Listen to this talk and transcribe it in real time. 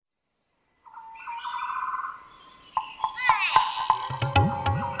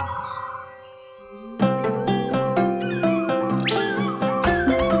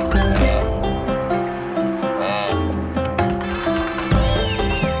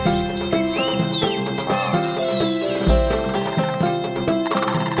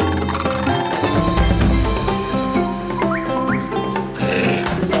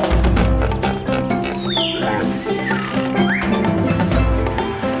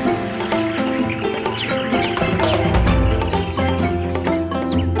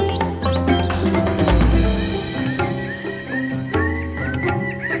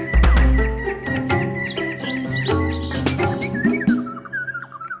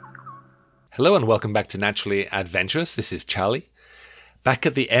Hello and welcome back to Naturally Adventurous. This is Charlie. Back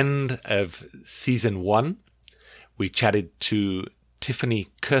at the end of season 1, we chatted to Tiffany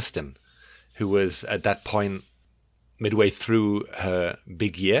Kersten, who was at that point midway through her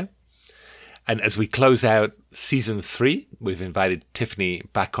big year. And as we close out season 3, we've invited Tiffany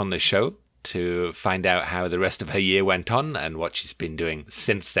back on the show to find out how the rest of her year went on and what she's been doing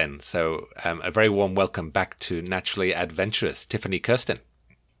since then. So a very warm welcome back to Naturally Adventurous, Tiffany Kersten.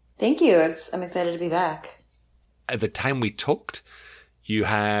 Thank you. I'm excited to be back. At the time we talked, you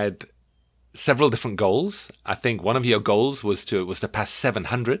had several different goals. I think one of your goals was to pass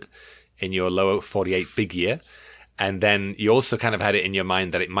 700 in your lower 48 big year. And then you also kind of had it in your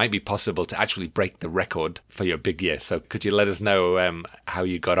mind that it might be possible to actually break the record for your big year. So could you let us know how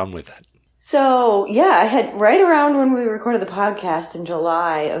you got on with that? So, yeah, I had right around when we recorded the podcast in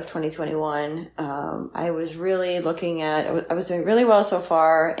July of 2021, I was really looking at, I was doing really well so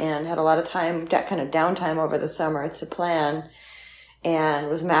far and had a lot of time, kind of downtime over the summer to plan, and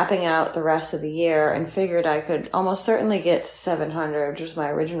was mapping out the rest of the year and figured I could almost certainly get to 700, which was my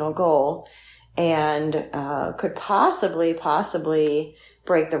original goal, and could possibly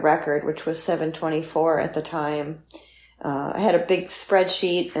break the record, which was 724 at the time. I had a big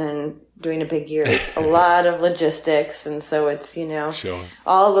spreadsheet, and doing a big year is a lot of logistics. And so it's, Sure.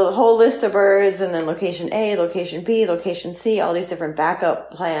 all the whole list of birds, and then location A, location B, location C, all these different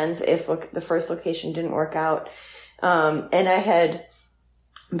backup plans if the first location didn't work out. And I had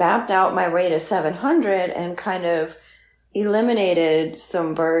mapped out my way to 700 and kind of eliminated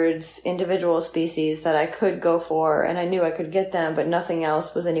some birds, individual species that I could go for, and I knew I could get them, but nothing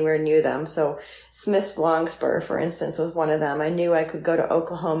else was anywhere near them. So Smith's longspur, for instance, was one of them. I knew I could go to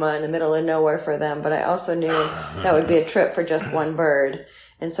Oklahoma in the middle of nowhere for them, but I also knew that would be a trip for just one bird.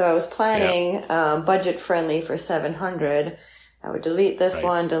 And so I was planning budget friendly for 700. I would delete this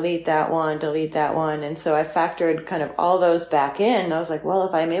one, delete that one, delete that one. And so I factored kind of all those back in. I was like, well,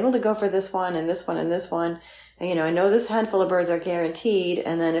 if I'm able to go for this one and this one and this one, I know this handful of birds are guaranteed,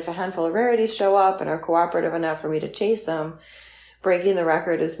 and then if a handful of rarities show up and are cooperative enough for me to chase them, breaking the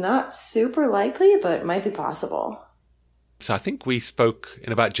record is not super likely, but it might be possible. So I think we spoke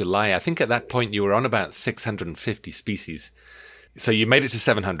in about July. I think at that point you were on about 650 species. So you made it to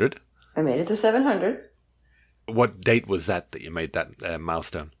 700. I made it to 700. What date was that you made that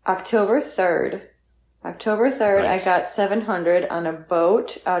milestone? October 3rd. October 3rd, Right. I got 700 on a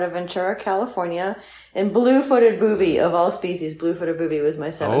boat out of Ventura, California, and blue-footed booby, of all species, blue-footed booby was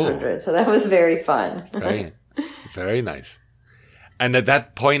my 700. So that was very fun. Right. Very nice. And at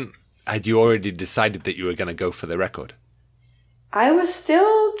that point, had you already decided that you were going to go for the record? I was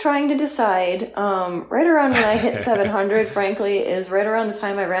still trying to decide. Right around when I hit 700, frankly, is right around the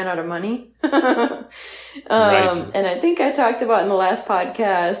time I ran out of money. Right. And I think I talked about in the last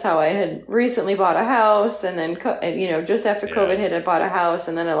podcast how I had recently bought a house, and then, just after COVID hit, I bought a house,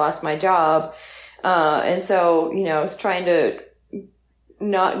 and then I lost my job. And so, I was trying to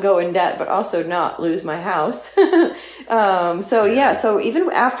not go in debt, but also not lose my house. So even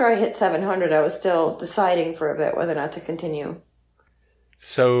after I hit 700, I was still deciding for a bit whether or not to continue.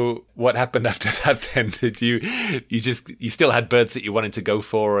 So what happened after that then? Did you still had birds that you wanted to go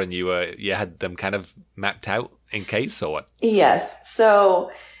for, and you had them kind of mapped out in case, or what? Yes. So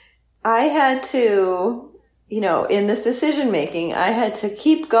I had to, in this decision making, I had to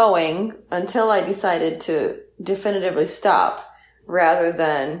keep going until I decided to definitively stop, rather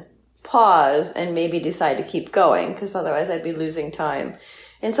than pause and maybe decide to keep going, because otherwise I'd be losing time.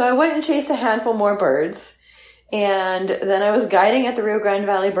 And so I went and chased a handful more birds. And then I was guiding at the Rio Grande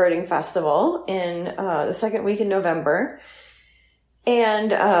Valley Birding Festival in the second week in November,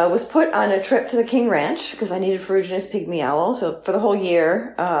 and was put on a trip to the King Ranch because I needed ferruginous pygmy owl. So for the whole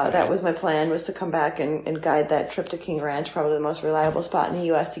year, that was my plan, was to come back and guide that trip to King Ranch, probably the most reliable spot in the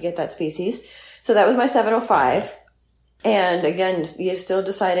U.S. to get that species. So that was my 705. And again, you're still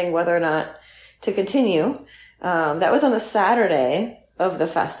deciding whether or not to continue. That was on the Saturday of the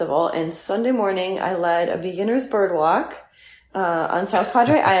festival, and Sunday morning I led a beginner's bird walk on South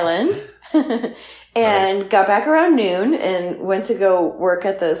Padre Island and got back around noon and went to go work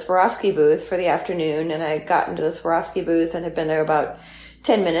at the Swarovski booth for the afternoon. And I got into the Swarovski booth and had been there about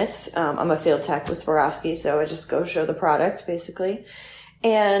 10 minutes. I'm a field tech with Swarovski, so I just go show the product basically.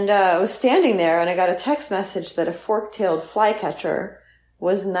 And I was standing there, and I got a text message that a fork-tailed flycatcher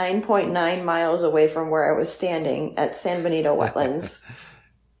was 9.9 miles away from where I was standing at San Benito Wetlands.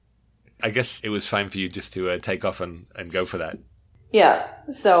 I guess it was fine for you just to take off and go for that. Yeah.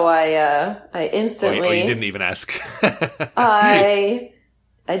 So I instantly... Or you didn't even ask. I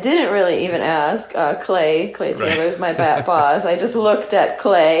didn't really even ask. Clay Taylor's my boss. I just looked at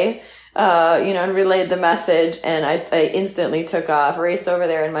Clay and relayed the message. And I instantly took off, raced over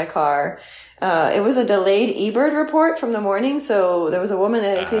there in my car. It was a delayed eBird report from the morning. So there was a woman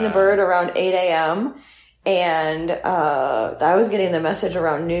that had seen the bird around 8 a.m. And I was getting the message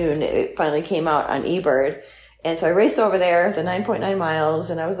around noon. It finally came out on eBird. And so I raced over there, the 9.9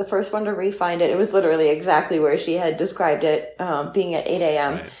 miles, and I was the first one to re-find it. It was literally exactly where she had described it, being at 8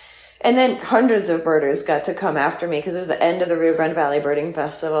 a.m. Right. And then hundreds of birders got to come after me because it was the end of the Rio Grande Valley Birding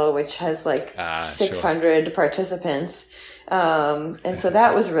Festival, which has 600 participants. And so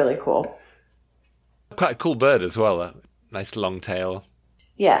that was really cool. Quite a cool bird as well. A nice long tail.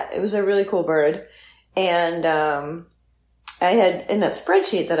 Yeah, it was a really cool bird. And I had, in that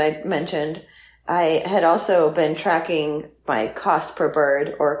spreadsheet that I mentioned, I had also been tracking my cost per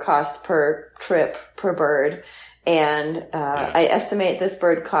bird or cost per trip per bird. And I estimate this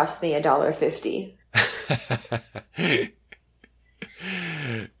bird cost me $1.50.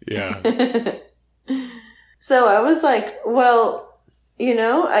 Yeah. So I was like, well,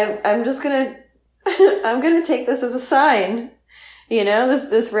 I'm just I'm going to take this as a sign.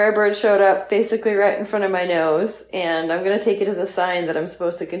 This rare bird showed up basically right in front of my nose, and I'm going to take it as a sign that I'm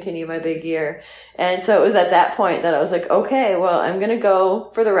supposed to continue my big year. And so it was at that point that I was like, okay, well, I'm going to go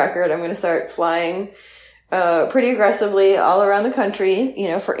for the record. I'm going to start flying pretty aggressively all around the country,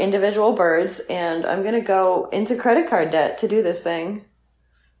 for individual birds, and I'm going to go into credit card debt to do this thing.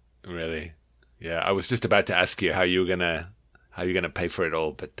 Really? Yeah, I was just about to ask you how you're going to pay for it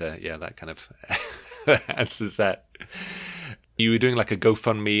all, but that kind of answers that. You were doing like a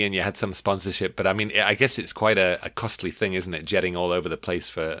GoFundMe and you had some sponsorship, but I mean, I guess it's quite a costly thing, isn't it? Jetting all over the place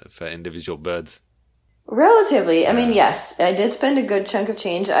for individual birds. Relatively. I mean, yes, I did spend a good chunk of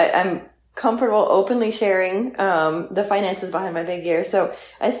change. I'm comfortable openly sharing the finances behind my big year. So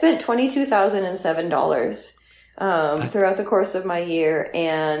I spent $22,007 throughout the course of my year,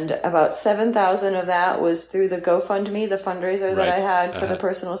 and about $7,000 of that was through the GoFundMe, the fundraiser that I had for the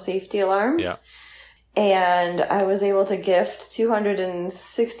personal safety alarms. Yeah. And I was able to gift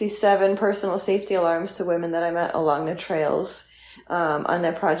 267 personal safety alarms to women that I met along the trails on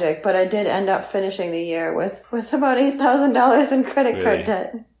that project. But I did end up finishing the year with about $8,000 in credit card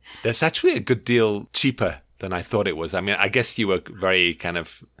debt. That's actually a good deal cheaper than I thought it was. I mean, I guess you were very kind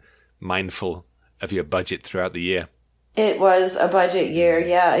of mindful of your budget throughout the year. It was a budget year,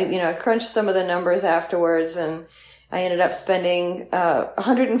 yeah. I crunched some of the numbers afterwards, and I ended up spending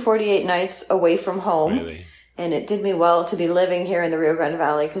 148 nights away from home. Really? And it did me well to be living here in the Rio Grande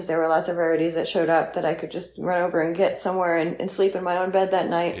Valley because there were lots of rarities that showed up that I could just run over and get somewhere and sleep in my own bed that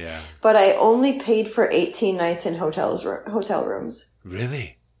night. Yeah. But I only paid for 18 nights in hotel rooms.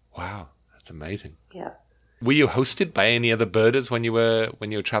 Really? Wow, that's amazing. Yeah. Were you hosted by any other birders when you were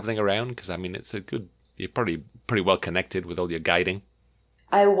traveling around? Because I mean, you're probably pretty well connected with all your guiding.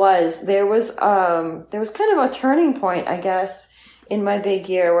 I was. There was kind of a turning point, I guess, in my big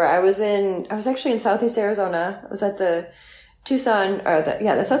year where I was actually in Southeast Arizona. I was at the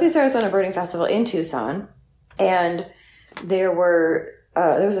the Southeast Arizona Birding Festival in Tucson, and there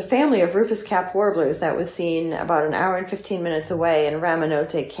was a family of rufous cap warblers that was seen about an hour and 15 minutes away in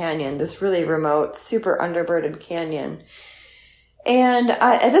Ramanote Canyon, this really remote, super underbirded canyon. And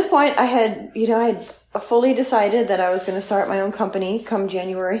at this point, I had fully decided that I was going to start my own company come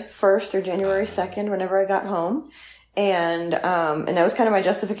January 1st or January 2nd, whenever I got home. And that was kind of my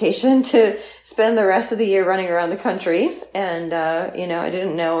justification to spend the rest of the year running around the country. And, I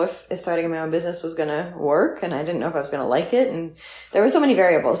didn't know if starting my own business was going to work, and I didn't know if I was going to like it. And there were so many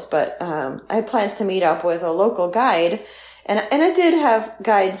variables, but, I had plans to meet up with a local guide. And I did have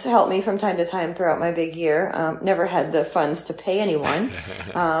guides help me from time to time throughout my big year. Never had the funds to pay anyone.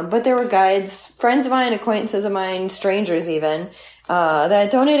 But there were guides, friends of mine, acquaintances of mine, strangers even,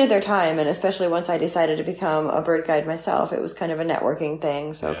 that donated their time. And especially once I decided to become a bird guide myself, it was kind of a networking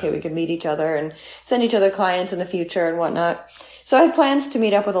thing. So, okay, we could meet each other and send each other clients in the future and whatnot. So I had plans to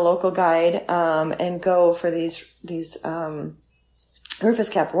meet up with a local guide, and go for these rufous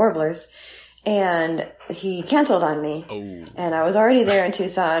cap warblers. And he canceled on me. Oh. And I was already there in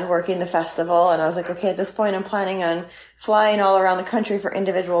Tucson working the festival. And I was like, okay, at this point, I'm planning on flying all around the country for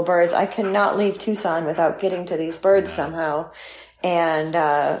individual birds. I cannot leave Tucson without getting to these birds somehow. And so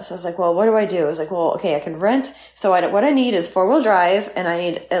I was like, well, what do I do? I was like, well, okay, I can rent. So what I need is 4-wheel drive, and I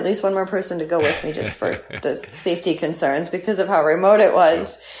need at least one more person to go with me just for the safety concerns because of how remote it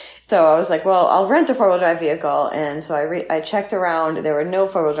was. So I was like, well, I'll rent a 4-wheel drive vehicle. And so I checked around. There were no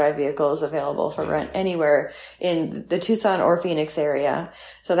 4-wheel drive vehicles available for rent anywhere in the Tucson or Phoenix area.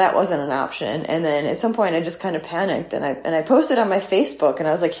 So that wasn't an option. And then at some point I just kind of panicked, and I posted on my Facebook, and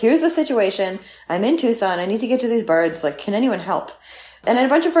I was like, here's the situation. I'm in Tucson. I need to get to these birds. Like, can anyone help? And I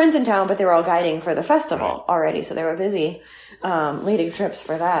had a bunch of friends in town, but they were all guiding for the festival already, so they were busy leading trips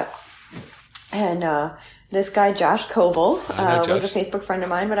for that. And this guy, Josh Coble, was a Facebook friend of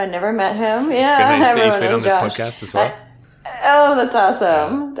mine, but I'd never met him. He's been on this podcast as well. Oh, that's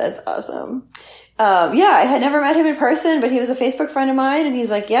awesome. That's awesome. I had never met him in person, but he was a Facebook friend of mine, and he's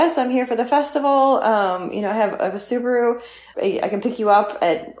like, yes, I'm here for the festival. I have a Subaru. I can pick you up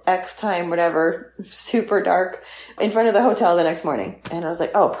at X time, whatever, super dark, in front of the hotel the next morning. And I was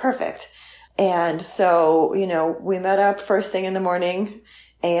like, oh, perfect. And so, we met up first thing in the morning,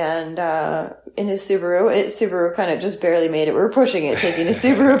 and in his Subaru kind of just barely made it. We were pushing it, taking a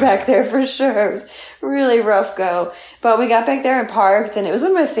Subaru back there for sure. It was really rough go. But we got back there and parked, and it was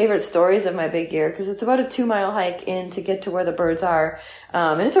one of my favorite stories of my big year because it's about a 2-mile hike in to get to where the birds are.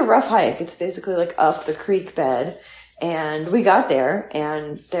 And it's a rough hike. It's basically like up the creek bed. And we got there,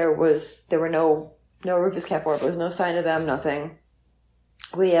 and there were no rufous cap warblers, no sign of them, nothing.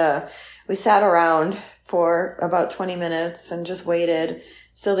 We sat around for about 20 minutes and just waited.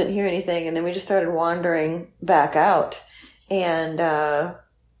 Still didn't hear anything, and then we just started wandering back out. And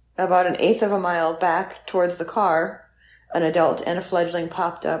about an eighth of a mile back towards the car, an adult and a fledgling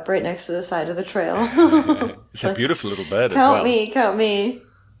popped up right next to the side of the trail. It's a beautiful little bird as well. Count me.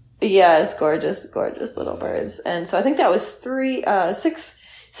 Yeah, it's gorgeous little birds. And so I think that was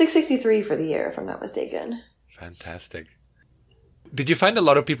 663 for the year, if I'm not mistaken. Fantastic. Did you find a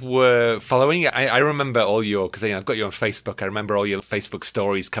lot of people were following? I remember all your, because I've got you on Facebook, I remember all your Facebook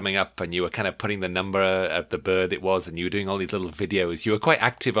stories coming up, and you were kind of putting the number of the bird it was, and you were doing all these little videos. You were quite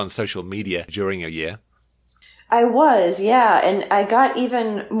active on social media during a year. I was, yeah, and I got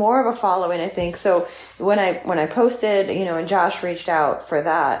even more of a following, I think. So when I posted, and Josh reached out for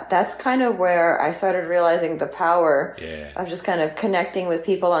that, that's kind of where I started realizing the power of just kind of connecting with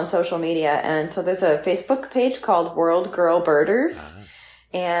people on social media. And so there's a Facebook page called World Girl Birders,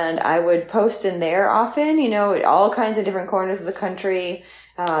 and I would post in there often, all kinds of different corners of the country.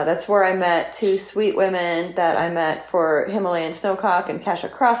 That's where I met 2 sweet women that I met for Himalayan snowcock and Kasha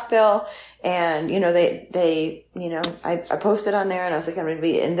crossbill. And, I posted on there, and I was like, I'm going to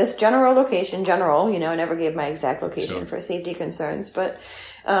be in this general location, I never gave my exact location for safety concerns. But,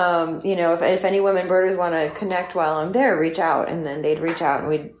 if any women birders want to connect while I'm there, reach out. And then they'd reach out,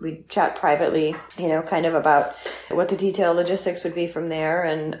 and we'd chat privately, kind of about what the detailed logistics would be from there.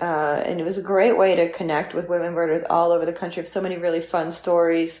 And it was a great way to connect with women birders all over the country. So many really fun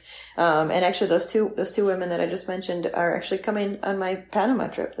stories. And actually those two women that I just mentioned are actually coming on my Panama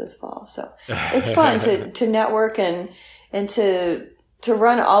trip this fall. So it's fun to network and to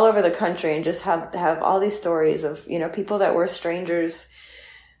run all over the country and just have all these stories of, people that were strangers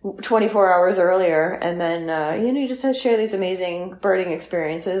 24 hours earlier. And then, you just had to share these amazing birding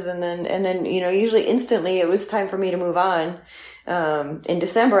experiences. And then, usually instantly it was time for me to move on. In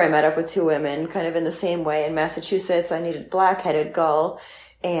December, I met up with 2 women kind of in the same way in Massachusetts. I needed black-headed gull.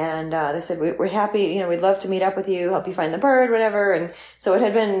 And they said, we're happy, we'd love to meet up with you, help you find the bird, whatever. And so it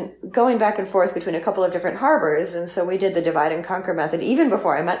had been going back and forth between a couple of different harbors. And so we did the divide and conquer method even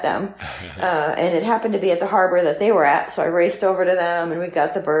before I met them. And it happened to be at the harbor that they were at. So I raced over to them, and we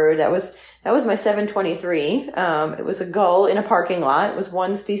got the bird. That was my 723. It was a gull in a parking lot. It was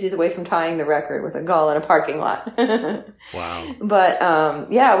one species away from tying the record with a gull in a parking lot. Wow. But,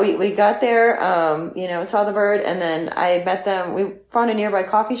 we got there, saw the bird, and then I met them. We found a nearby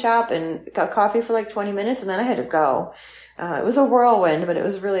coffee shop and got coffee for like 20 minutes, and then I had to go. It was a whirlwind, but it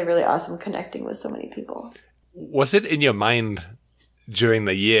was really, really awesome connecting with so many people. Was it in your mind during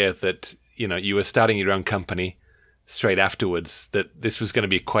the year that, you were starting your own company straight afterwards, that this was going to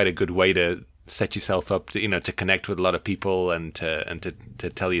be quite a good way to set yourself up to, to connect with a lot of people and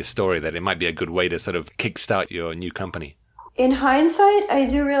to tell your story, that it might be a good way to sort of kickstart your new company? In hindsight, I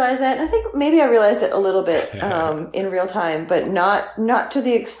do realize that. And I think maybe I realized it a little bit in real time, but not to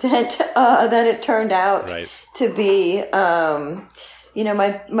the extent that it turned out to be.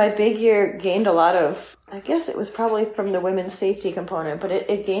 My big year gained a lot of, I guess it was probably from the women's safety component, but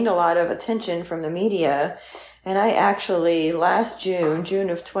it gained a lot of attention from the media. And I actually, last June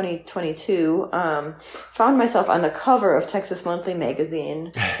of 2022, found myself on the cover of Texas Monthly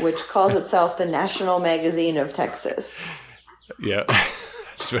magazine, which calls itself the National Magazine of Texas. Yeah,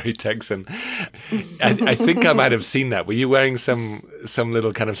 it's very Texan. I think I might have seen that. Were you wearing some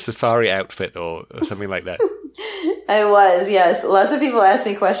little kind of safari outfit or something like that? I was, yes. Lots of people ask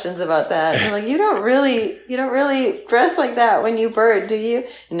me questions about that. They're like, you don't really dress like that when you bird, do you?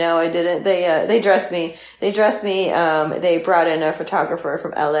 No, I didn't. They dressed me. They brought in a photographer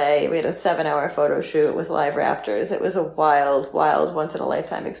from LA. We had a 7-hour photo shoot with live raptors. It was a wild, wild, once in a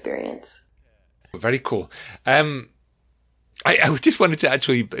lifetime experience. Very cool. I was just wanted to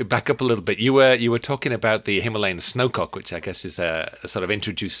actually back up a little bit. You were talking about the Himalayan snowcock, which I guess is a sort of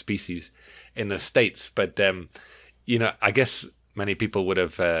introduced species in the States. But I guess many people would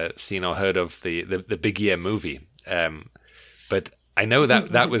have seen or heard of the Big Ear movie. But I know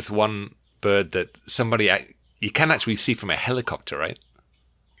that was one bird that you can actually see from a helicopter, right?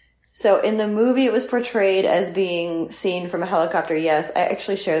 So in the movie, it was portrayed as being seen from a helicopter. Yes, I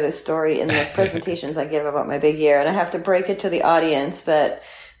actually share this story in the presentations I give about my big ear, and I have to break it to the audience that,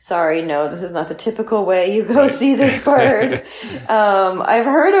 sorry, no, this is not the typical way you go see this bird. I've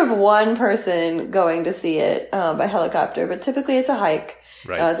heard of one person going to see it by helicopter, but typically it's a hike.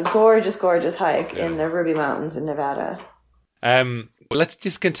 Right. It's a gorgeous, gorgeous hike in the Ruby Mountains in Nevada. Let's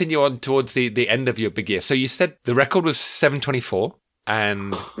just continue on towards the end of your big ear. So you said the record was 724.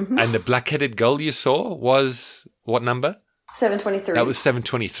 And the black-headed gull you saw was what number? 723. That was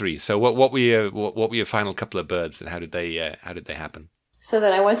 723. So what were your final couple of birds, and how did they happen? So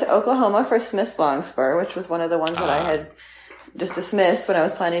then I went to Oklahoma for Smith's Longspur, which was one of the ones that I had just dismissed when I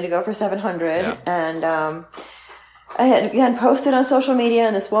was planning to go for 700. Yeah. And I had again posted on social media,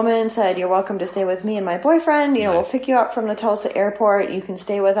 and this woman said, "You're welcome to stay with me and my boyfriend. Nice. We'll pick you up from the Tulsa airport. You can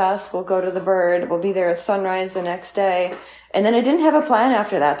stay with us. We'll go to the bird. We'll be there at sunrise the next day." And then I didn't have a plan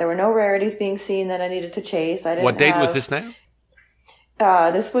after that. There were no rarities being seen that I needed to chase. What date was this now?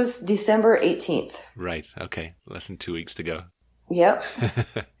 This was December 18th. Right. Okay. Less than 2 weeks to go. Yep.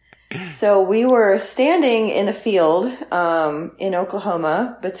 So we were standing in the field in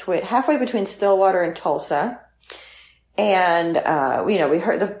Oklahoma, halfway between Stillwater and Tulsa. And, we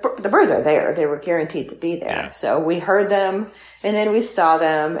heard the birds are there. They were guaranteed to be there. Yeah. So we heard them, and then we saw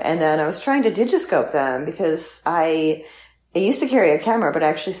them, and then I was trying to digiscope them because I used to carry a camera, but I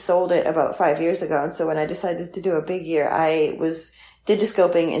actually sold it about 5 years ago. And so when I decided to do a big year, I was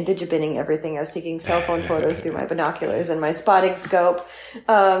digiscoping and digibinning everything. I was taking cell phone photos through my binoculars and my spotting scope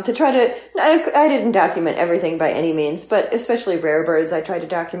to try to, I didn't document everything by any means, but especially rare birds I tried to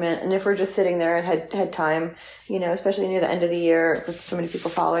document. And if we're just sitting there and had time, especially near the end of the year with so many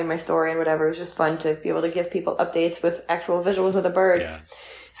people following my story and whatever, it was just fun to be able to give people updates with actual visuals of the bird. Yeah.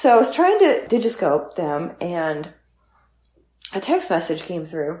 So I was trying to digiscope them, and a text message came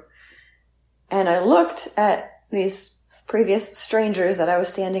through, and I looked at these previous strangers that I was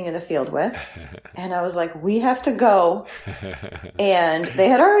standing in the field with, and I was like, we have to go. And they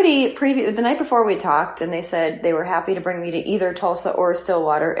had already the night before we talked, and they said they were happy to bring me to either Tulsa or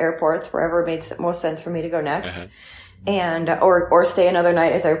Stillwater airports, wherever it made most sense for me to go next. And or stay another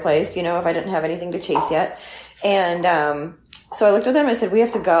night at their place, if I didn't have anything to chase yet. And so I looked at them and I said, we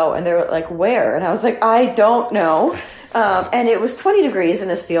have to go. And they were like, where? And I was like, I don't know. And it was 20 degrees in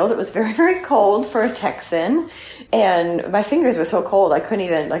this field. It was very, very cold for a Texan. And my fingers were so cold, I couldn't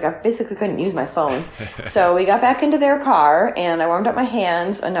even, I basically couldn't use my phone. So we got back into their car, and I warmed up my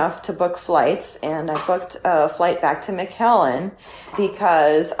hands enough to book flights. And I booked a flight back to McAllen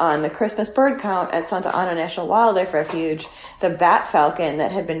because on the Christmas bird count at Santa Ana National Wildlife Refuge, the bat falcon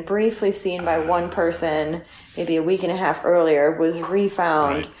that had been briefly seen by one person maybe a week and a half earlier was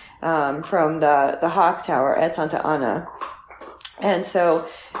refound. Right. From the Hawk Tower at Santa Ana. And so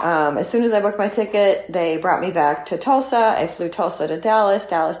as soon as I booked my ticket, they brought me back to Tulsa. I flew Tulsa to Dallas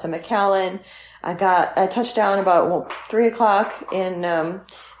to McAllen. I touched down about 3 o'clock in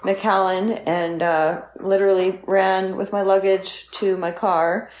McAllen, and literally ran with my luggage to my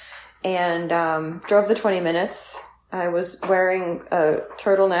car and drove the 20 minutes. I was wearing a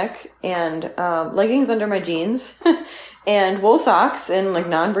turtleneck and leggings under my jeans and wool socks and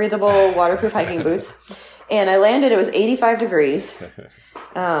non-breathable waterproof hiking boots. And I landed, it was 85 degrees,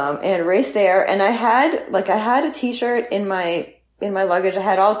 and raced there. And I had a t-shirt in my luggage. I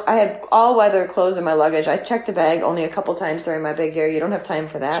had all weather clothes in my luggage. I checked a bag only a couple times during my big year. You don't have time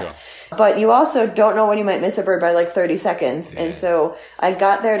for that. Sure. But you also don't know when you might miss a bird by 30 seconds. Yeah. And so I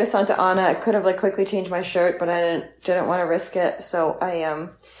got there to Santa Ana. I could have quickly changed my shirt, but I didn't want to risk it. So I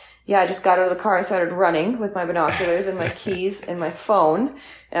just got out of the car and started running with my binoculars and my keys and my phone.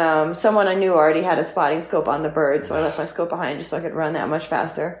 Someone I knew already had a spotting scope on the bird, so I left my scope behind just so I could run that much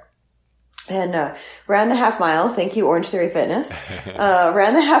faster. And ran the half mile. Thank you, Orange Theory Fitness.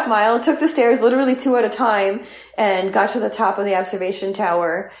 Ran the half mile, took the stairs literally 2 at a time, and got to the top of the observation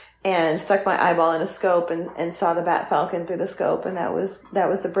tower and stuck my eyeball in a scope and saw the bat falcon through the scope. And that was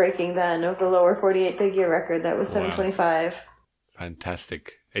the breaking then of the lower 48 big year record. That was 725.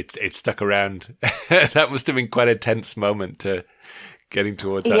 Fantastic. It stuck around. That must have been quite a tense moment to getting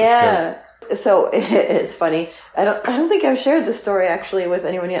towards that scope. So it's funny. I don't think I've shared this story actually with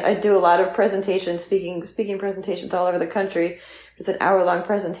anyone yet. I do a lot of presentations, speaking presentations all over the country. It's an hour-long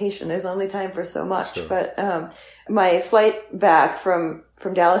presentation. There's only time for so much. Sure. But my flight back from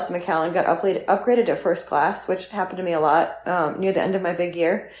Dallas to McAllen got upgraded to first class, which happened to me a lot near the end of my big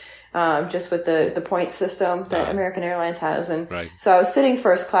year, just with the point system that American Airlines has. And so I was sitting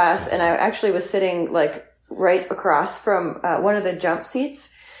first class, and I actually was sitting like right across from one of the jump seats.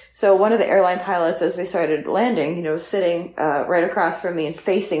 So one of the airline pilots, as we started landing, was sitting right across from me and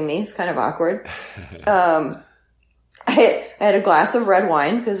facing me. It's kind of awkward. I had a glass of red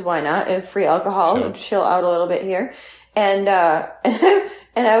wine, because why not? Free alcohol, sure. Chill out a little bit here. And I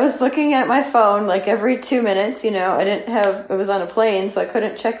was looking at my phone like every 2 minutes, it was on a plane, so I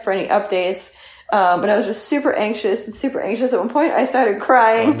couldn't check for any updates. But I was just super anxious. At one point I started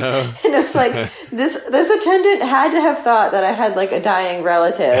crying. Oh, no. And it was like, this attendant had to have thought that I had like a dying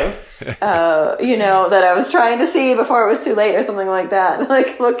relative, that I was trying to see before it was too late or something like that.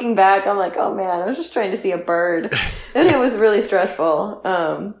 Like looking back, I'm like, oh man, I was just trying to see a bird. And it was really stressful.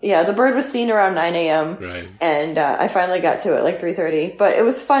 The bird was seen around 9 a.m. Right. And I finally got to it like 3:30. But it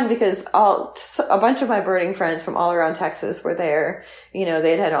was fun because a bunch of my birding friends from all around Texas were there.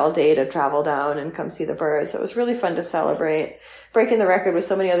 They'd had all day to travel down and come see the birds. So it was really fun to celebrate breaking the record with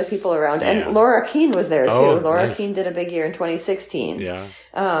so many other people around. Yeah. And Laura Keene was there too. Laura Keene did a big year in 2016. Yeah.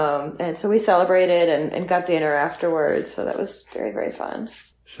 And so we celebrated and got dinner afterwards. So that was very, very fun.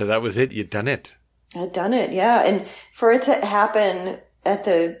 So that was it. You'd done it. I'd done it. Yeah. And for it to happen at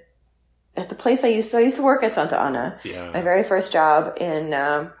the place I used to work at Santa Ana. Yeah. My very first job in,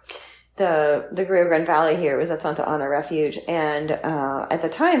 the Rio Grande Valley here was at Santa Ana Refuge. And at the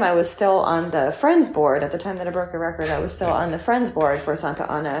time, I was still on the Friends board. At the time that I broke the record, I was still on the Friends board for Santa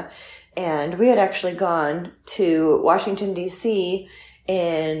Ana. And we had actually gone to Washington, D.C.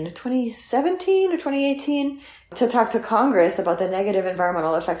 in 2017 or 2018 to talk to Congress about the negative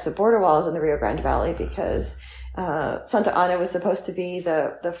environmental effects of border walls in the Rio Grande Valley, because Santa Ana was supposed to be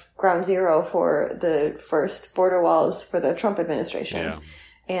the ground zero for the first border walls for the Trump administration. Yeah.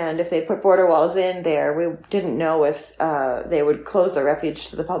 And if they put border walls in there, we didn't know if they would close the refuge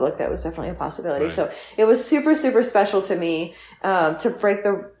to the public. That was definitely a possibility. Right. So it was super, super special to me to break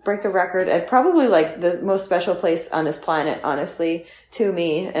the record at probably like the most special place on this planet, honestly, to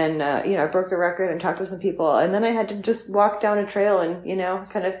me. And I broke the record and talked with some people, and then I had to just walk down a trail and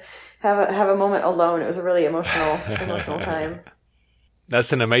kind of have a moment alone. It was a really emotional time.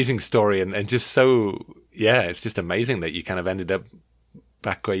 That's an amazing story, and just so it's just amazing that you kind of ended up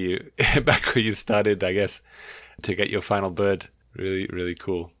back where you started, I guess, to get your final bird. Really, really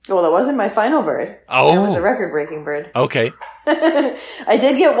cool. Well, it wasn't my final bird. Oh. It was a record-breaking bird. Okay. I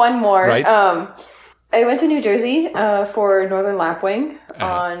did get one more. Right. I went to New Jersey for Northern Lapwing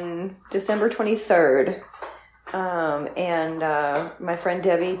on December 23rd. And my friend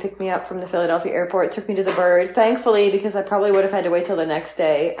Debbie picked me up from the Philadelphia airport, took me to the bird. Thankfully, because I probably would have had to wait till the next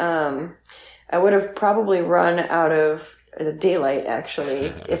day, I would have probably run out of the daylight,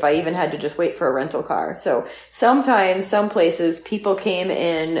 actually, if I even had to just wait for a rental car. So sometimes, some places, people came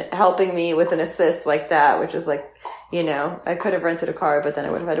in helping me with an assist like that, which was like, I could have rented a car, but then I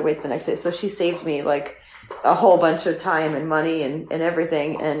would have had to wait the next day. So she saved me like a whole bunch of time and money and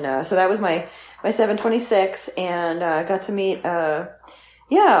everything. And so that was my 726, and got to meet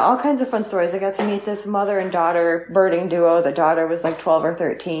all kinds of fun stories. I got to meet this mother and daughter birding duo. The daughter was like 12 or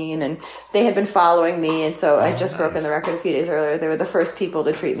 13, and they had been following me. And so I just broken the record a few days earlier. They were the first people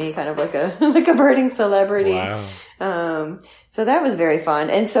to treat me kind of like a birding celebrity. Wow. So that was very fun.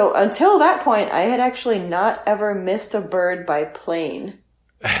 And so until that point, I had actually not ever missed a bird by plane.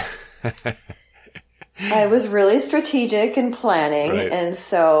 I was really strategic in planning. Right. And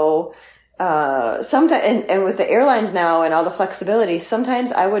so sometimes, and with the airlines now and all the flexibility,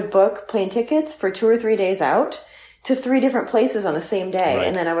 sometimes I would book plane tickets for 2 or 3 days out to 3 different places on the same day. Right.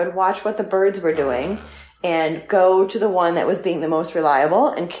 And then I would watch what the birds were doing and go to the one that was being the most reliable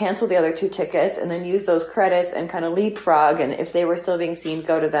and cancel the other 2 tickets, and then use those credits and kind of leapfrog. And if they were still being seen,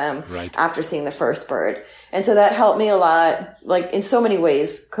 go to them after seeing the first bird. And so that helped me a lot, like in so many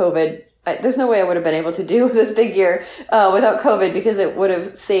ways. COVID, there's no way I would have been able to do this big year without COVID, because it would have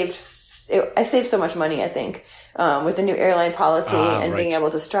I saved so much money, I think, with the new airline policy and being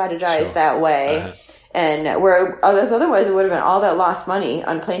able to strategize that way. And where otherwise it would have been all that lost money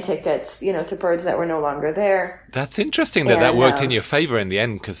on plane tickets, to birds that were no longer there. That's interesting that worked in your favor in the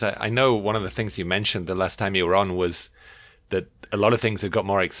end, because I know one of the things you mentioned the last time you were on was that a lot of things have got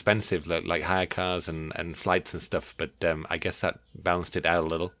more expensive, like hire cars and flights and stuff. But I guess that balanced it out a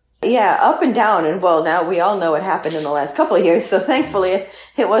little. Yeah, up and down. And well, now we all know what happened in the last couple of years. So thankfully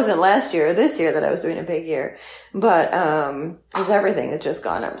it wasn't last year or this year that I was doing a big year. But, because everything has just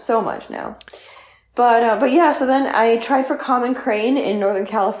gone up so much now. But yeah, so then I tried for common crane in Northern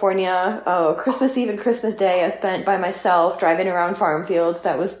California. Oh, Christmas Eve and Christmas Day I spent by myself driving around farm fields.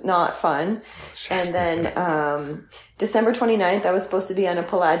 That was not fun. And then, December 29th, I was supposed to be on a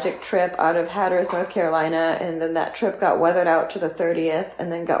pelagic trip out of Hatteras, North Carolina. And then that trip got weathered out to the 30th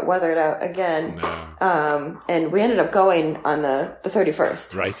and then got weathered out again. No. And we ended up going on the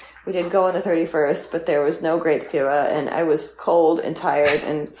 31st. Right. We did go on the 31st, but there was no great scuba, and I was cold and tired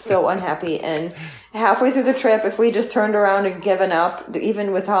and so unhappy. And halfway through the trip, if we just turned around and given up,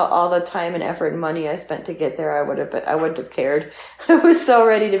 even with all the time and effort and money I spent to get there, I wouldn't have cared. I was so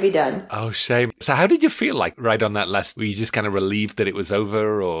ready to be done. Oh, shame. So how did you feel like right on that last? Were you just kind of relieved that it was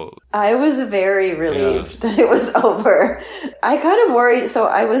over, or? I was very relieved that it was over. I kind of worried. So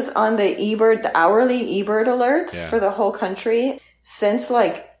I was on the hourly eBird alerts for the whole country since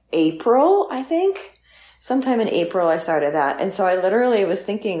like April, I think. Sometime in April, I started that. And so I literally was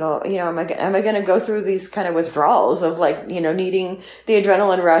thinking, oh, am I going to go through these kind of withdrawals of like, needing the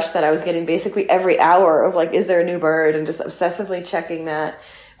adrenaline rush that I was getting basically every hour of like, is there a new bird, and just obsessively checking that.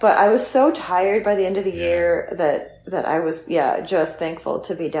 But I was so tired by the end of the year that I was, just thankful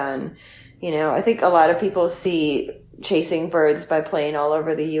to be done. I think a lot of people see chasing birds by plane all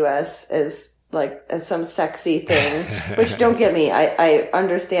over the U.S. as some sexy thing, which don't get me. I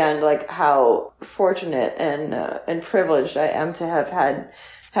understand like how fortunate and privileged I am to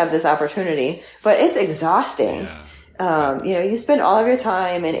have this opportunity, but it's exhausting. You spend all of your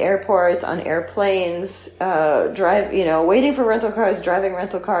time in airports, on airplanes, waiting for rental cars, driving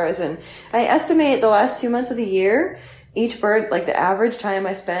rental cars. And I estimate the last 2 months of the year, each bird, like the average time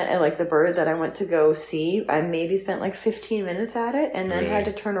I spent at like the bird that I went to go see, I maybe spent like 15 minutes at it and then had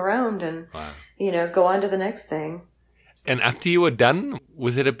to turn around and, go on to the next thing. And after you were done,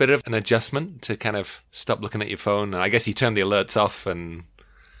 was it a bit of an adjustment to kind of stop looking at your phone? And I guess you turned the alerts off and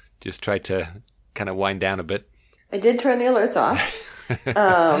just tried to kind of wind down a bit. I did turn the alerts off.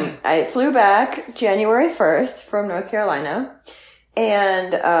 I flew back January 1st from North Carolina,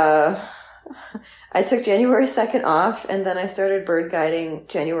 and I took January 2nd off, and then I started bird guiding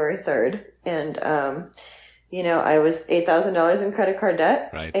January 3rd. And, I was $8,000 in credit card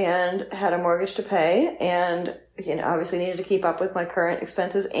debt and had a mortgage to pay, and, obviously needed to keep up with my current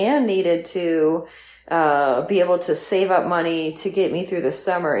expenses and needed to be able to save up money to get me through the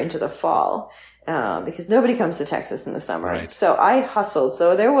summer into the fall. Because nobody comes to Texas in the summer. Right. So I hustled.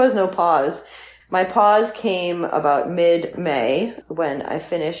 So there was no pause. My pause came about mid-May when I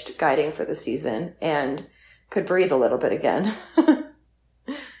finished guiding for the season and could breathe a little bit again.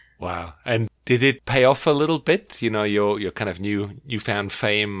 Wow. And did it pay off a little bit? Your kind of newfound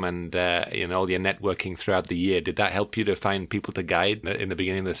fame and, all your networking throughout the year. Did that help you to find people to guide in the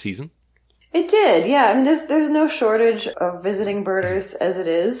beginning of the season? It did, yeah. I mean, there's no shortage of visiting birders as it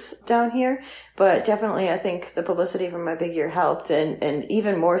is down here, but definitely I think the publicity from my big year helped, and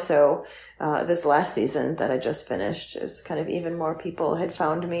even more so this last season that I just finished. It was kind of even more people had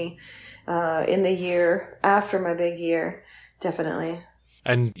found me in the year after my big year, definitely.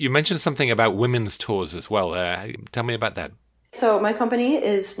 And you mentioned something about women's tours as well. Tell me about that. So my company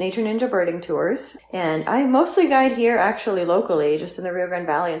is Nature Ninja Birding Tours, and I mostly guide here actually locally, just in the Rio Grande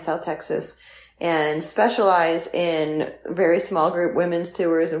Valley in South Texas, and specialize in very small group women's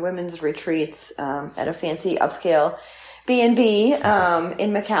tours and women's retreats at a fancy upscale B&B in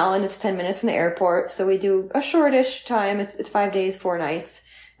McAllen. It's 10 minutes from the airport, so we do a shortish time. It's 5 days, 4 nights.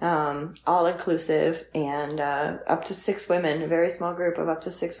 All inclusive, and up to 6 women, a very small group of up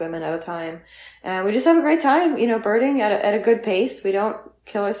to 6 women at a time. And we just have a great time, birding at a good pace. We don't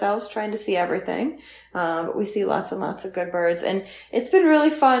kill ourselves trying to see everything, but we see lots and lots of good birds. And it's been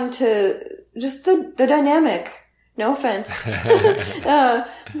really fun to just the dynamic. No offense. The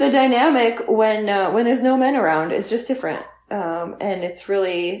dynamic when there's no men around is just different. And it's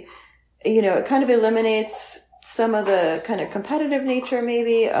really, it kind of eliminates some of the kind of competitive nature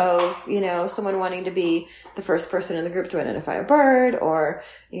maybe of, someone wanting to be the first person in the group to identify a bird, or,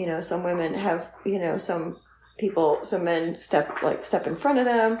 some women have, some men step in front of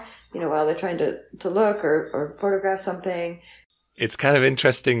them, while they're trying to look or photograph something. It's kind of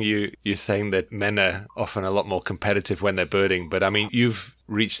interesting you're saying that men are often a lot more competitive when they're birding, but I mean, you've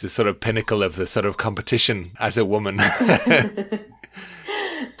reached the sort of pinnacle of the sort of competition as a woman.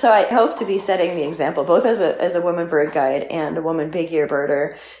 So I hope to be setting the example, both as a woman bird guide and a woman big ear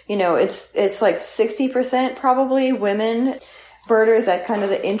birder. It's like 60% probably women. birders at kind of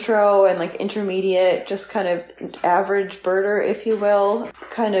the intro and like intermediate, just kind of average birder, if you will,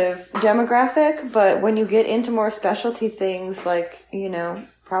 kind of demographic. But when you get into more specialty things like,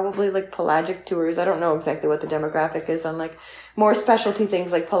 probably like pelagic tours, I don't know exactly what the demographic is on like more specialty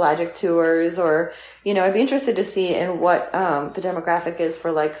things like pelagic tours, or, I'd be interested to see in what the demographic is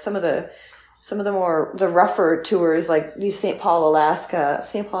for like some of the the rougher tours, like St. Paul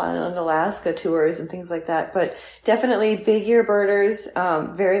Island, Alaska tours and things like that. But definitely big year birders,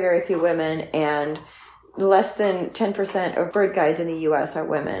 very, very few women, and less than 10% of bird guides in the U.S. are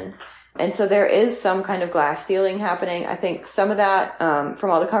women. And so there is some kind of glass ceiling happening. I think some of that, from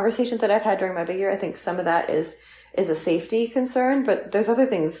all the conversations that I've had during my big year, I think some of that is a safety concern, but there's other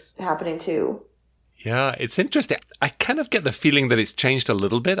things happening too. Yeah, it's interesting. I kind of get the feeling that it's changed a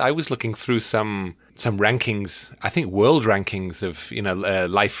little bit. I was looking through some rankings, I think world rankings of,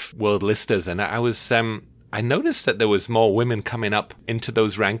 life world listers, and I noticed that there was more women coming up into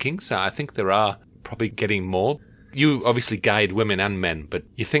those rankings. I think there are probably getting more. You obviously guide women and men, but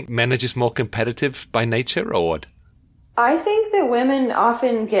you think men are just more competitive by nature, or what? I think that women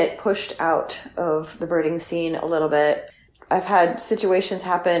often get pushed out of the birding scene a little bit. I've had situations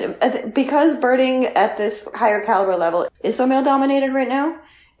happen because birding at this higher caliber level is so male dominated right now.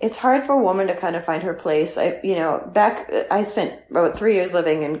 It's hard for a woman to kind of find her place. I spent about 3 years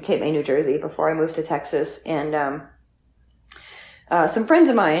living in Cape May, New Jersey before I moved to Texas, and some friends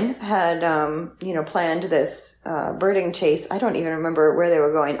of mine had planned this birding chase. I don't even remember where they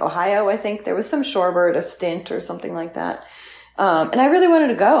were going. Ohio, I think. There was some shorebird, a stint or something like that. And I really wanted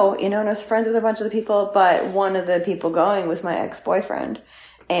to go, and I was friends with a bunch of the people, but one of the people going was my ex-boyfriend.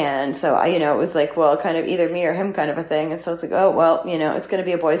 And so it was like, well, kind of either me or him kind of a thing. And so it's like, oh, well, it's going to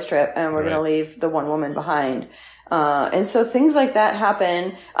be a boys trip and we're going to leave the one woman behind. And so things like that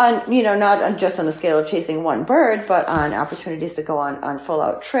happen on, not just on the scale of chasing one bird, but on opportunities to go on full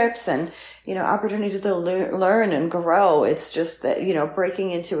out trips and, opportunities to learn and grow. It's just that,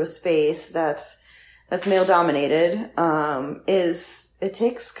 breaking into a space that's male dominated, it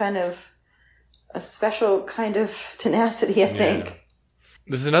takes kind of a special kind of tenacity, I think.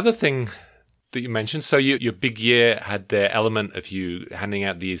 There's another thing that you mentioned. So your big year had the element of you handing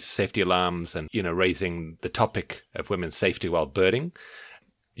out these safety alarms and, raising the topic of women's safety while birding.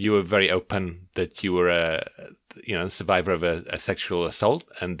 You were very open that you were a survivor of a sexual assault,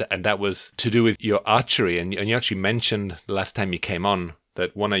 and that was to do with your archery. And you actually mentioned the last time you came on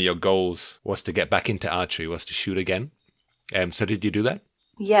that one of your goals was to get back into archery, was to shoot again. So did you do that?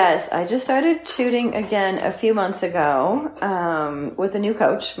 Yes, I just started shooting again a few months ago with a new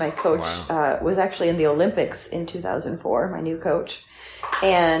coach. My coach was actually in the Olympics in 2004, my new coach.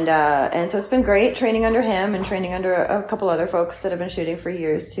 And so it's been great training under him and training under a couple other folks that have been shooting for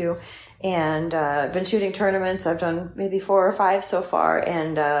years too. And I've been shooting tournaments. I've done maybe 4 or 5 so far,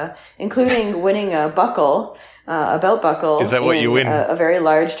 and including winning a buckle, a belt buckle. Is that what you win? A very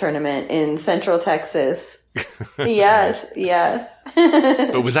large tournament in Central Texas. Yes.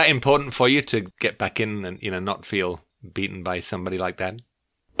 But was that important for you to get back in and, not feel beaten by somebody like that?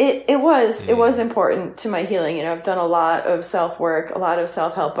 It was important to my healing. I've done a lot of self-work, a lot of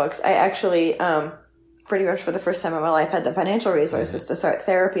self-help books. I actually, pretty much for the first time in my life, had the financial resources to start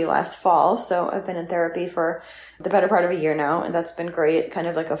therapy last fall. So I've been in therapy for the better part of a year now, and that's been great. Kind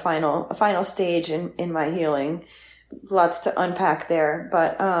of like a final stage in my healing. Lots to unpack there.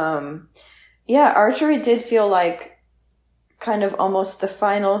 But, archery did feel like kind of almost the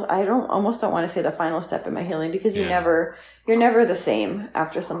final. I don't want to say the final step in my healing, because you're never the same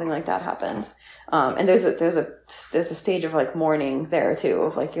after something like that happens. And there's a stage of like mourning there too,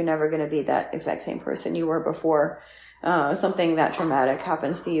 of like, you're never going to be that exact same person you were before, something that traumatic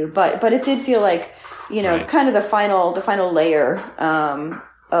happens to you. But it did feel like, kind of the final layer,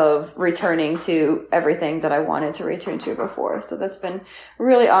 of returning to everything that I wanted to return to before. So that's been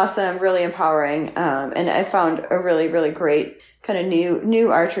really awesome, really empowering. And I found a really, really great kind of new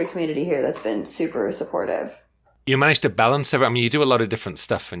archery community here that's been super supportive. You managed to balance everything. I mean, you do a lot of different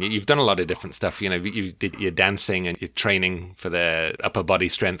stuff, and you've done a lot of different stuff. You did your dancing and your training for the upper body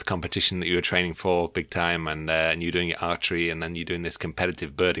strength competition that you were training for big time, and you're doing your archery, and then you're doing this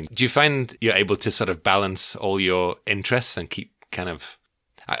competitive birding. Do you find you're able to sort of balance all your interests and keep kind of...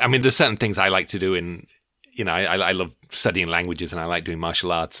 I mean, there's certain things I like to do I love studying languages and I like doing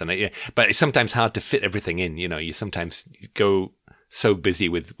martial arts, but it's sometimes hard to fit everything in. You sometimes go so busy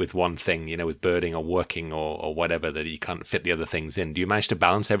with one thing, with birding or working or whatever, that you can't fit the other things in. Do you manage to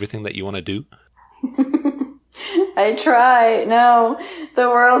balance everything that you want to do? I try. No, the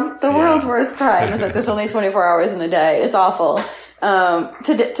world's worst crime is that there's only 24 hours in the day. It's awful.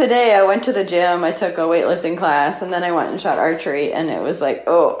 Today I went to the gym, I took a weightlifting class, and then I went and shot archery, and it was like,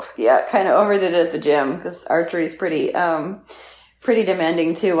 oh, yeah, kind of overdid it at the gym, because archery is pretty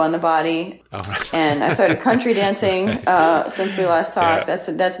demanding too on the body. Oh, right. And I started country dancing since we last talked. Yeah.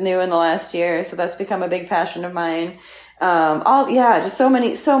 That's new in the last year, so that's become a big passion of mine. Just so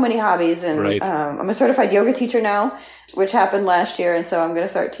many hobbies, and right. I'm a certified yoga teacher now, which happened last year, and so I'm going to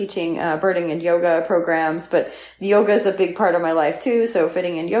start teaching birding and yoga programs. But yoga is a big part of my life too, so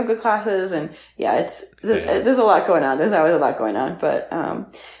fitting in yoga classes, and there's a lot going on. There's always a lot going on. But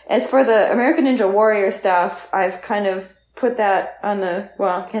as for the American Ninja Warrior stuff, I've kind of put that on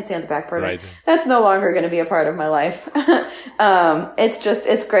I can't say on the back burner. Right. That's no longer going to be a part of my life.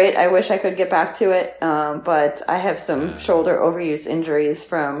 It's great. I wish I could get back to it. But I have some shoulder overuse injuries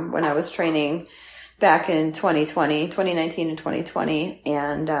from when I was training back in 2019 and 2020.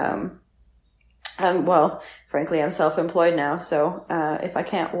 And, frankly, I'm self-employed now. So, if I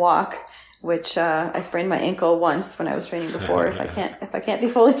can't walk, which, I sprained my ankle once when I was training before. If I can't be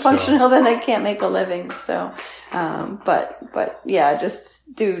fully functional, then I can't make a living. So, but yeah,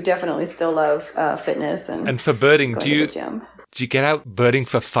 just do definitely still love, fitness and for birding, do you get out birding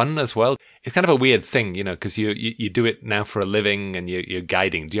for fun as well? It's kind of a weird thing, because you do it now for a living and you're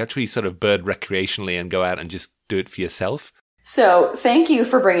guiding. Do you actually sort of bird recreationally and go out and just do it for yourself? So thank you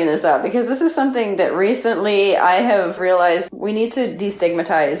for bringing this up, because this is something that recently I have realized we need to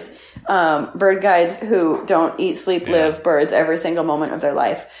destigmatize bird guides who don't eat, sleep, live birds every single moment of their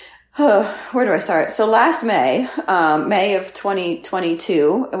life. Where do I start? So last May of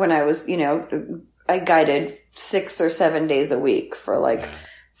 2022, when I was, I guided 6 or 7 days a week for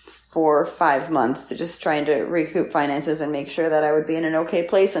 4 or 5 months, to just trying to recoup finances and make sure that I would be in an okay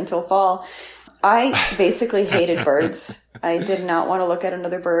place until fall. I basically hated birds. I did not want to look at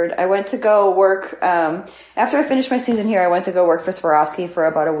another bird. I went to go work, after I finished my season here, I went to go work for Swarovski for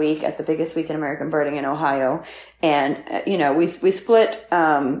about a week at the biggest week in American birding in Ohio. And, we split,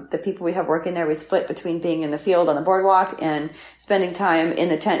 the people we have working there, we split between being in the field on the boardwalk and spending time in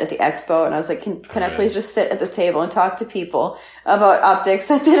the tent at the expo. And I was like, can I please just sit at this table and talk to people about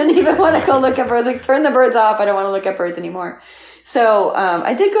optics? I didn't even want to go look at birds. Like, turn the birds off. I don't want to look at birds anymore. So,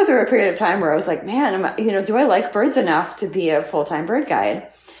 I did go through a period of time where I was like, man, do I like birds enough to be a full-time bird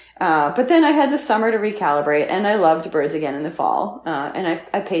guide? But then I had the summer to recalibrate, and I loved birds again in the fall. And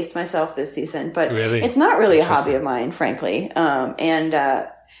I paced myself this season, but really? It's not really a hobby of mine, frankly.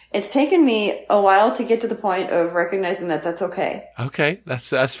 It's taken me a while to get to the point of recognizing that that's okay. Okay.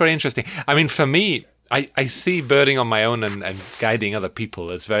 That's very interesting. I mean, for me, I see birding on my own and guiding other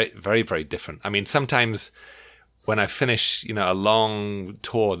people as very, very, very different. I mean, sometimes when I finish, a long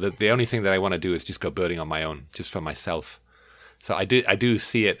tour, the only thing that I want to do is just go birding on my own, just for myself. So I do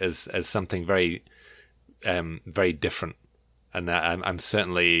see it as something very, very different, and I'm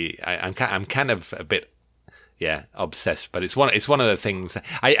certainly I'm kind of a bit obsessed. But it's one of the things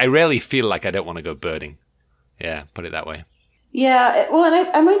I rarely feel like I don't want to go birding. Yeah, put it that way. Yeah, well, and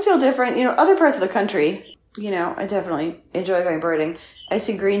I might feel different. Other parts of the country, I definitely enjoy going birding. I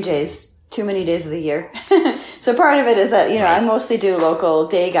see green jays too many days of the year. So part of it is that, I mostly do local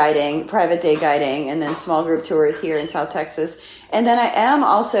day guiding, private day guiding, and then small group tours here in South Texas. And then I am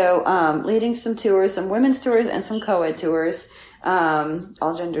also leading some tours, some women's tours and some co-ed tours,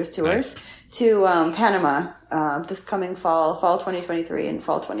 all genders tours, to Panama this coming fall 2023 and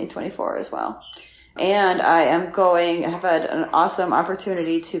fall 2024 as well. And I have had an awesome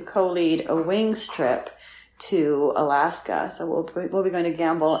opportunity to co-lead a wings trip to Alaska. So we'll be going to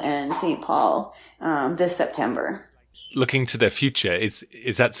Gamble and St. Paul this September. Looking to the future, is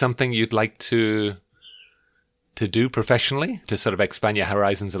that something you'd like to do professionally, to sort of expand your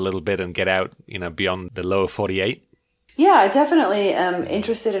horizons a little bit and get out, beyond the lower 48? Yeah, I definitely am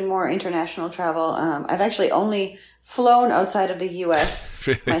interested in more international travel. I've actually only flown outside of the U.S.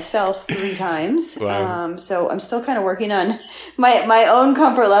 myself 3 times. Wow. So I'm still kind of working on my own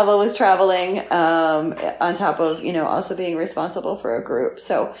comfort level with traveling, on top of, also being responsible for a group.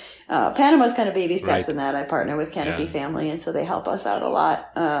 So, Panama's kind of baby steps in that. I partner with Canopy Family, and so they help us out a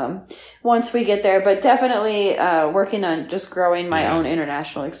lot, once we get there, but definitely, working on just growing my own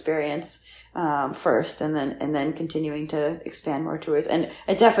international experience. First, and then continuing to expand more tours. And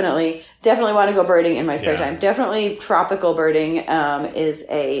I definitely want to go birding in my spare time. Definitely tropical birding, is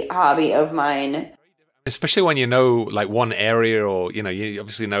a hobby of mine. Especially when one area, or, you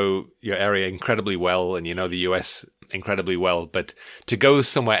obviously know your area incredibly well, and the US incredibly well, but to go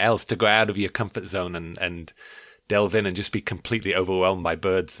somewhere else, to go out of your comfort zone and delve in and just be completely overwhelmed by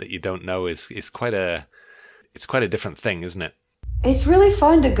birds that you don't know is quite a different thing, isn't it? It's really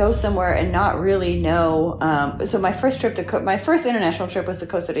fun to go somewhere and not really know. So my first international trip was to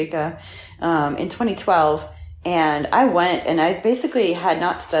Costa Rica in 2012, and I went and I basically had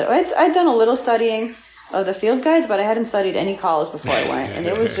not studied. I'd done a little studying of the field guides, but I hadn't studied any calls before I went, and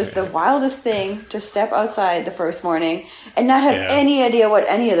it was just the wildest thing to step outside the first morning and not have any idea what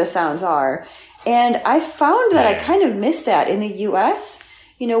any of the sounds are. And I found that I kind of missed that in the U.S.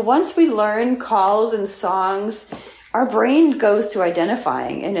 Once we learn calls and songs, our brain goes to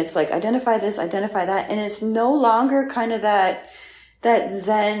identifying, and it's like, identify this, identify that. And it's no longer kind of that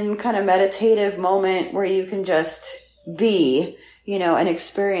Zen kind of meditative moment where you can just be, and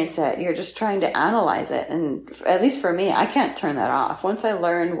experience it. You're just trying to analyze it. And at least for me, I can't turn that off. Once I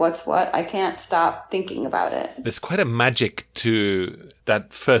learn what's what, I can't stop thinking about it. There's quite a magic to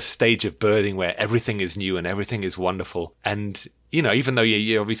that first stage of birding where everything is new and everything is wonderful. And, even though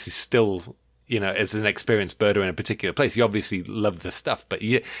you're obviously still, as an experienced birder in a particular place, you obviously love the stuff, but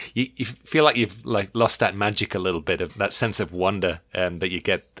you feel like you've lost that magic a little bit, of that sense of wonder that you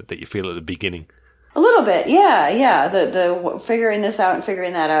get, that you feel at the beginning. A little bit, yeah. The figuring this out and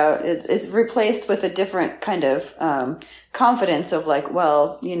figuring that out, it's replaced with a different kind of confidence of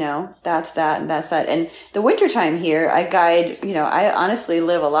that's that and that's that. And the wintertime here, I guide, I honestly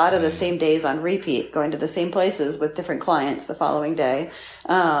live a lot of the same days on repeat, going to the same places with different clients the following day.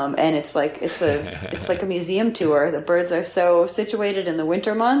 And it's like a museum tour. The birds are so situated in the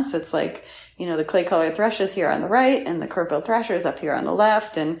winter months. It's like, the clay-colored thrushes here on the right and the curve-billed thrashers up here on the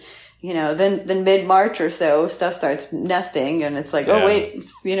left, and then mid-March or so, stuff starts nesting, and it's like, oh, wait,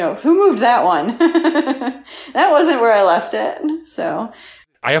 who moved that one? That wasn't where I left it. So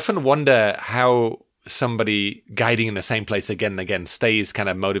I often wonder how somebody guiding in the same place again and again stays kind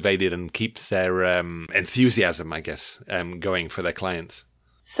of motivated and keeps their enthusiasm, I guess, going for their clients.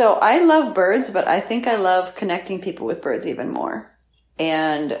 So I love birds, but I think I love connecting people with birds even more.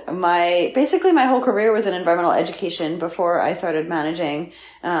 And my whole career was in environmental education before I started managing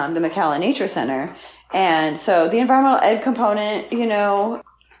the McAllen Nature Center. And so the environmental ed component,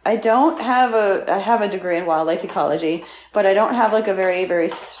 I have a degree in wildlife ecology, but I don't have a very, very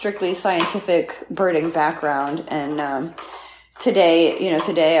strictly scientific birding background. And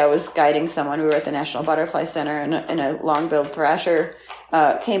today I was guiding someone. We were at the National Butterfly Center, and a long-billed thrasher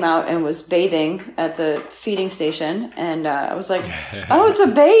came out and was bathing at the feeding station, and I was like, oh, it's a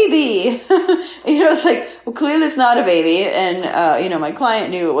baby. It's like, well, clearly it's not a baby. And my client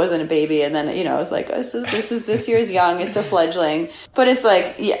knew it wasn't a baby, and then I was like, this is this year's young, it's a fledgling. But it's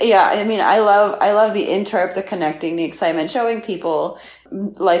like, I love the interp, the connecting, the excitement, showing people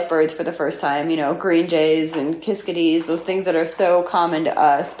life birds for the first time, green jays and kiskadees, those things that are so common to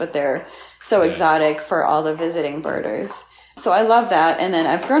us, but they're so exotic for all the visiting birders. So I love that. And then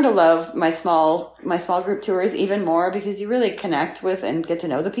I've grown to love my small group tours even more, because you really connect with and get to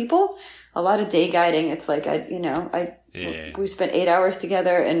know the people. A lot of day guiding, it's like, we spent 8 hours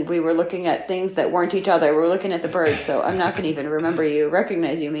together, and we were looking at things that weren't each other. We were looking at the birds. So I'm not going to even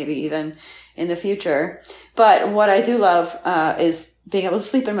recognize you maybe even in the future. But what I do love, is being able to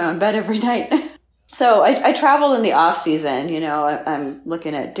sleep in my own bed every night. So I travel in the off season, I'm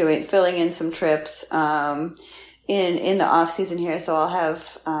looking at filling in some trips, in the off season here. So I'll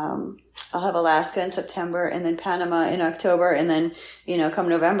have Alaska in September, and then Panama in October. And then, come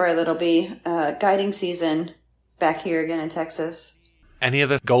November, it'll be guiding season back here again in Texas. Any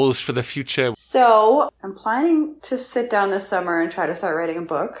other goals for the future? So I'm planning to sit down this summer and try to start writing a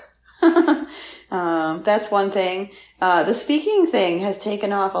book. That's one thing. The speaking thing has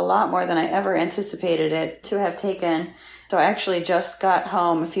taken off a lot more than I ever anticipated it to have taken. So I actually just got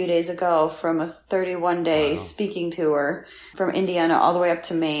home a few days ago from a 31-day speaking tour from Indiana all the way up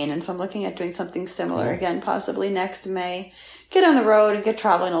to Maine. And so I'm looking at doing something similar again, possibly next May. Get on the road and get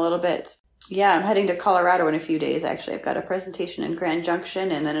traveling a little bit. Yeah, I'm heading to Colorado in a few days, actually. I've got a presentation in Grand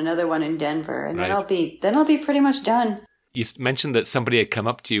Junction and then another one in Denver. And then I'll be pretty much done. You mentioned that somebody had come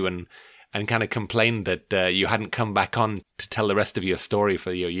up to you and kind of complained that you hadn't come back on to tell the rest of your story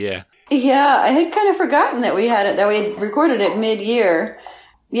for your year. Yeah, I had kind of forgotten that we had recorded it mid-year.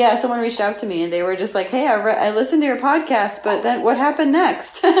 Yeah, someone reached out to me and they were just like, hey, I listened to your podcast, but then what happened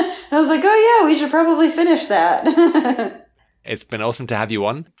next? And I was like, oh yeah, we should probably finish that. It's been awesome to have you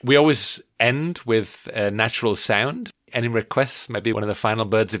on. We always end with a natural sound. Any requests? Maybe one of the final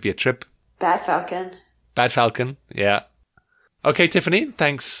birds of your trip? Bat falcon. Bat falcon, yeah. Okay, Tiffany,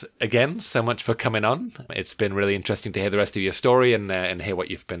 thanks again so much for coming on. It's been really interesting to hear the rest of your story and hear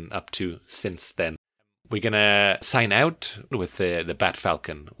what you've been up to since then. We're going to sign out with the Bat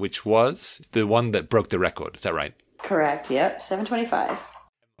Falcon, which was the one that broke the record. Is that right? Correct, yep, 725.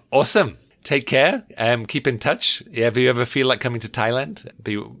 Awesome. take care. Keep in touch. If you ever feel like coming to Thailand,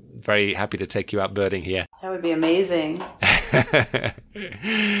 be very happy to take you out birding here. That would be amazing.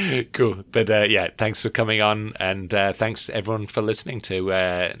 Cool. But thanks for coming on, and thanks everyone for listening to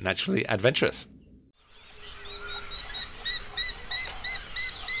Naturally Adventurous.